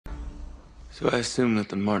So I assume that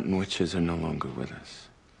the Martin witches are no longer with us.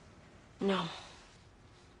 No.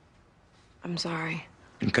 I'm sorry.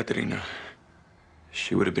 And Katerina,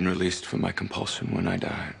 she would have been released from my compulsion when I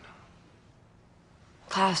died.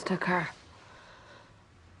 Klaus took her.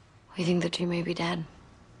 We think that she may be dead.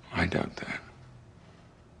 I doubt that.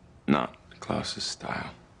 Not Klaus's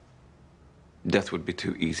style. Death would be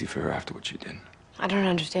too easy for her after what she did. I don't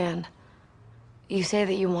understand. You say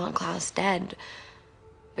that you want Klaus dead,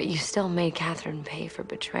 but you still made Catherine pay for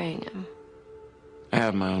betraying him. I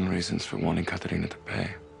have my own reasons for wanting Katerina to pay.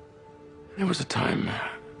 There was a time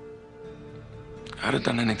I'd have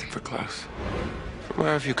done anything for Klaus. From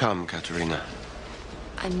where have you come, Katerina?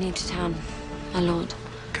 I'm new to town, my lord.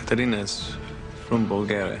 Katerina is from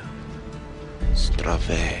Bulgaria.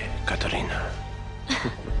 Zdrave, Katerina.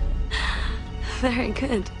 Very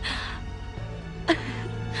good.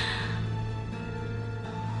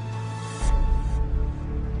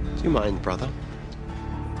 Do you mind, brother?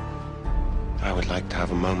 I would like to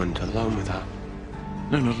have a moment alone with her.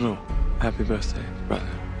 No. Happy birthday, brother.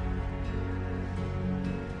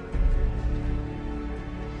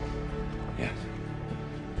 Yes.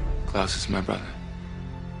 Klaus is my brother.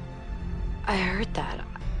 I heard that.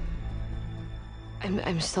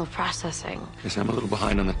 I'm still processing. Yes, I'm a little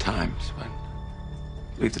behind on the times, but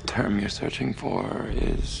I believe the term you're searching for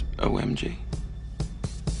is OMG.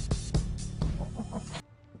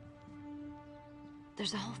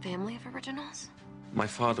 There's a whole family of originals? My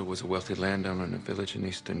father was a wealthy landowner in a village in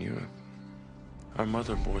Eastern Europe. Our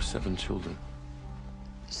mother bore 7 children.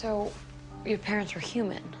 So, your parents were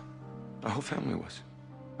human? Our whole family was.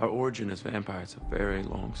 Our origin as vampires is a very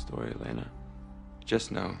long story, Elena.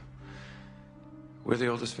 Just know, we're the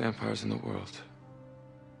oldest vampires in the world.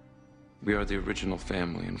 We are the original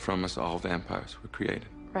family, and from us all vampires were created.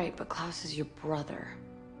 Right, but Klaus is your brother.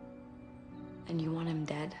 And you want him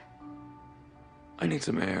dead? I need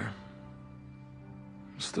some air.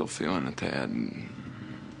 I'm still feeling a tad.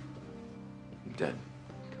 Dead.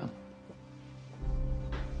 Come.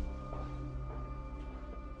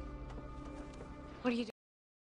 What are you doing?